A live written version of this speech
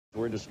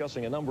We're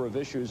discussing a number of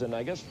issues, and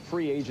I guess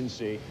free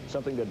agency,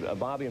 something that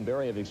Bobby and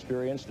Barry have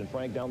experienced, and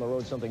Frank, down the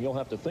road, something you'll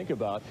have to think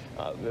about.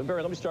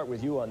 Barry, let me start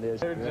with you on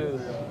this.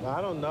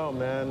 I don't know,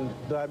 man.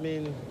 I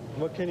mean,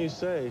 what can you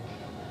say?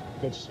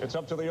 It's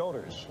up to the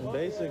owners.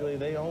 Basically,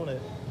 they own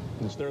it.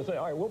 It's their thing.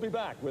 All right, we'll be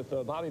back with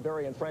Bobby,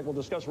 Barry, and Frank. We'll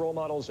discuss role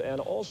models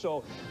and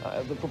also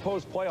the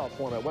proposed playoff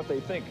format, what they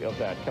think of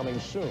that coming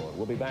soon.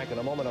 We'll be back in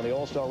a moment on the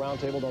All-Star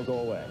Roundtable. Don't go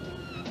away.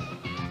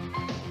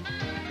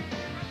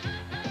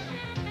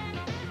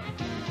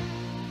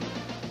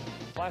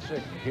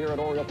 Classic here at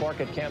Oriole Park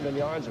at Camden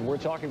Yards, and we're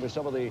talking with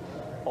some of the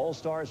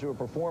all-stars who are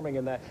performing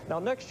in that. Now,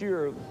 next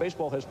year,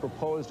 baseball has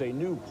proposed a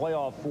new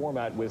playoff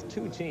format with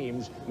 2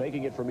 teams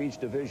making it from each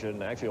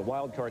division, actually a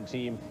wild card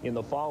team in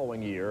the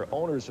following year.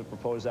 Owners have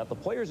proposed that. The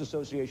Players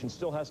Association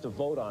still has to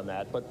vote on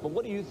that, but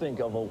what do you think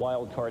of a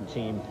wild card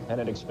team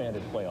and an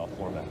expanded playoff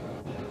format?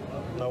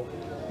 Nope.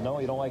 No,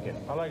 you don't like it?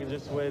 I like it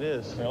just the way it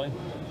is. Really?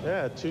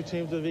 Yeah, 2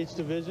 teams of each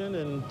division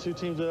and 2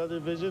 teams of the other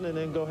division, and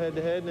then go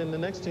head-to-head, and then the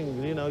next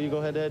team, you know, you go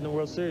head-to-head in the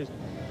World Series.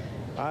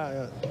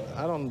 I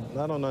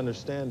don't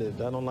understand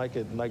it. I don't like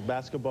it like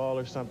basketball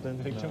or something.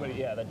 I think too many,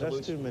 yeah,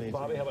 that's too many.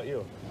 Bobby, how about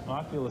you?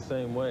 I feel the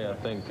same way. I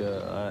think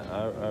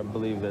I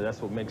believe that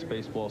that's what makes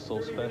baseball so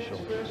special.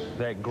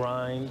 That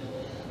grind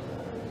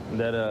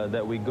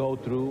that we go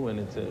through, and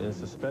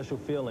it's a special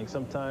feeling.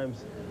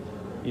 Sometimes,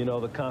 you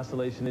know, the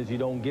constellation is you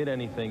don't get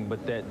anything,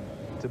 but that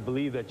to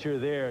believe that you're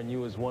there and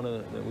you was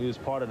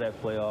part of that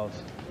playoffs.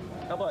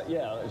 How about,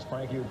 is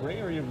Frank, you agree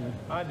or you?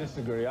 I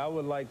disagree. I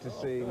would like to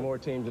see more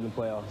teams in the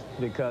playoffs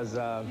because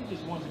you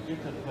just want to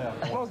get to the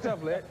playoffs. most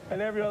definitely.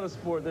 In every other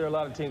sport, there are a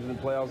lot of teams in the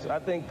playoffs. I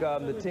think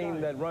the team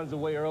that runs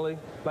away early,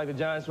 like the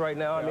Giants right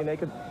now, I mean,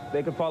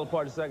 they could fall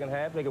apart the second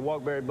half. They could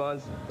walk Barry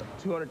Bonds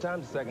 200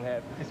 times the second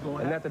half,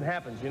 and nothing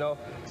happens, you know.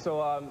 So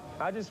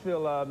I just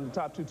feel the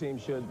top 2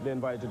 teams should be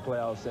invited to the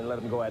playoffs and let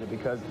them go at it,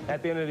 because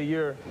at the end of the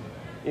year,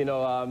 you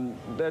know,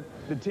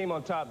 the team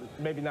on top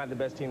maybe not the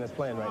best team that's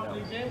playing right now. How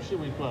many games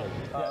should we play?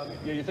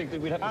 You think that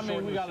we'd have to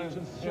shorten we got to,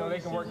 you know, they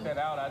can work that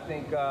out. I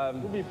think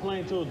we'll be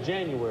playing till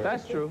January.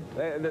 That's true.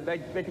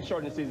 They can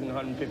shorten the season to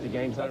 150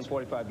 games,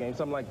 145 games,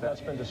 something like that.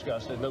 That's been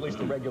discussed, at least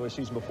the regular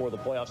season before the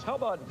playoffs. How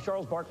about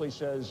Charles Barkley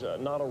says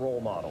not a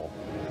role model?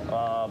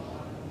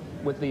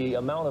 With the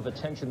amount of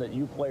attention that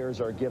you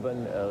players are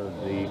given,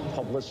 the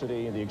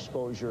publicity, the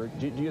exposure,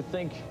 do you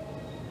think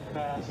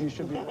you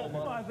should be?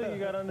 Well, I think you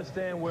got to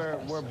understand where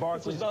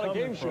Barkley's not a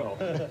game from.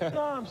 show.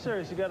 No, I'm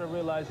serious. You got to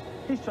realize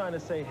he's trying to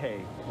say,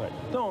 hey,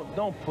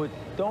 don't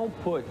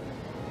put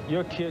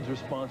your kid's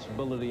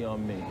responsibility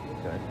on me.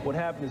 Okay. What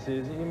happens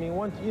is, I mean,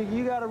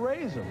 you got to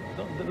raise them.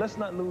 Let's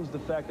not lose the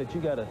fact that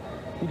you got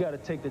to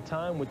take the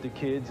time with the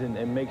kids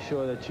and make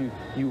sure that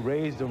you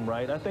raise them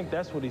right. I think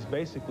that's what he's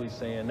basically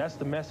saying. That's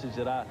the message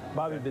that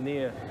Bobby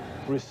Bonilla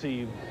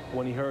received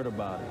when he heard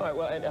about it. All right,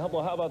 well, and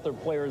how about their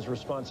players'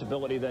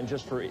 responsibility then,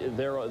 just for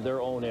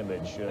their own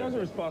image? There's a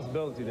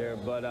responsibility there,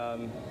 but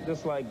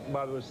just like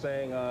Bobby was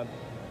saying,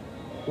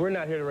 we're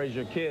not here to raise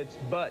your kids,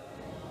 but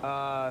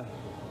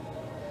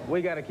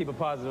we got to keep a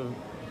positive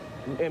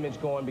image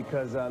going,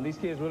 because these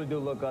kids really do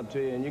look up to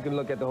you, and you can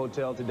look at the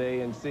hotel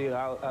today and see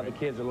how the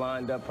kids are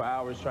lined up for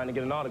hours trying to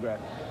get an autograph.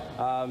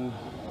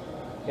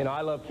 You know,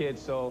 I love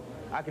kids, so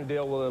I can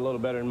deal with it a little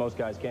better than most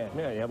guys can.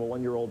 Yeah, you have a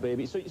 1-year-old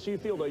baby. So you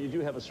feel, though, you do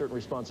have a certain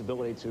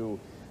responsibility to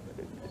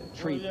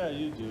treat... Well, yeah,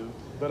 you do.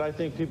 But I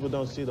think people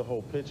don't see the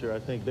whole picture. I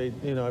think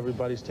you know,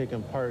 everybody's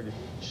taking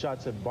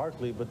shots at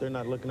Barkley, but they're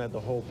not looking at the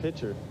whole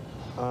picture.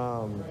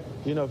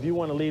 You know, if you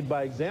want to lead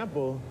by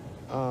example,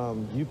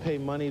 you pay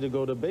money to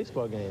go to a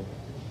baseball game,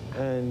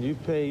 and you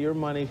pay your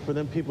money for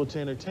them people to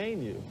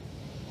entertain you.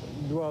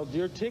 Well,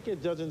 your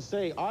ticket doesn't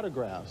say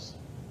autographs.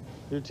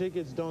 Your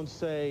tickets don't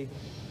say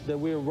that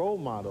we're role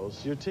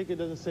models. Your ticket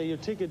doesn't say, your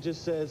ticket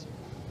just says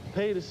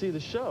pay to see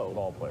the show.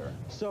 Ball player.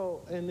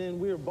 So, and then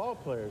we're ball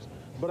players.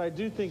 But I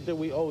do think that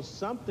we owe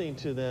something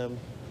to them,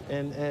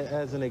 and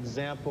as an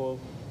example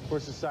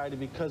for society,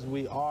 because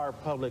we are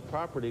public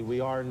property. We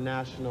are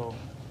national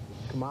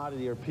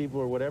commodity or people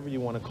or whatever you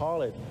want to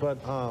call it. But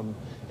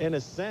in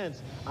a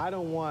sense, I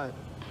don't want,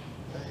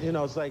 you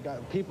know, it's like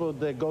people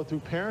that go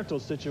through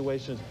parental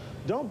situations,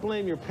 don't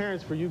blame your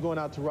parents for you going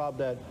out to rob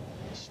that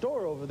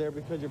store over there,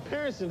 because your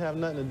parents didn't have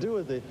nothing to do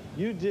with it.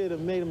 You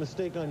made a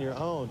mistake on your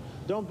own.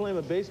 Don't blame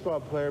a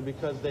baseball player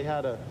because they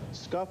had a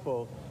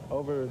scuffle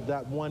over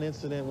that one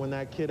incident when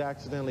that kid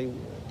accidentally,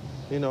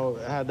 you know,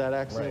 had that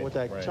accident with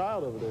that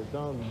child over there.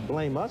 Don't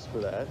blame us for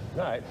that.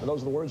 All right, and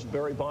those are the words of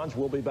Barry Bonds.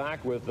 We'll be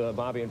back with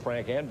Bobby and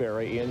Frank and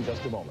Barry in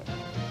just a moment.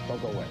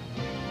 Don't go away.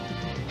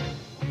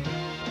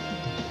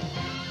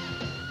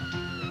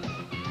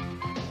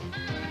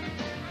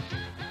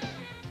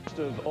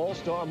 Of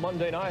All-Star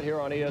Monday night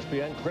here on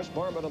ESPN. Chris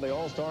Berman of the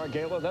All-Star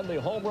Gala, then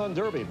the Home Run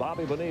Derby.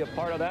 Bobby Bonilla,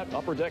 part of that.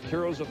 Upper Deck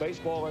Heroes of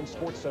Baseball and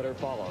Sports Center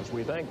follows.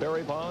 We thank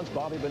Barry Bonds,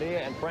 Bobby Bonilla,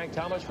 and Frank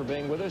Thomas for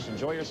being with us.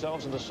 Enjoy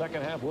yourselves in the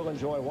second half. We'll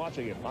enjoy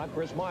watching you. I'm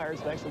Chris Myers.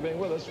 Thanks for being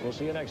with us. We'll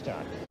see you next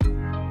time.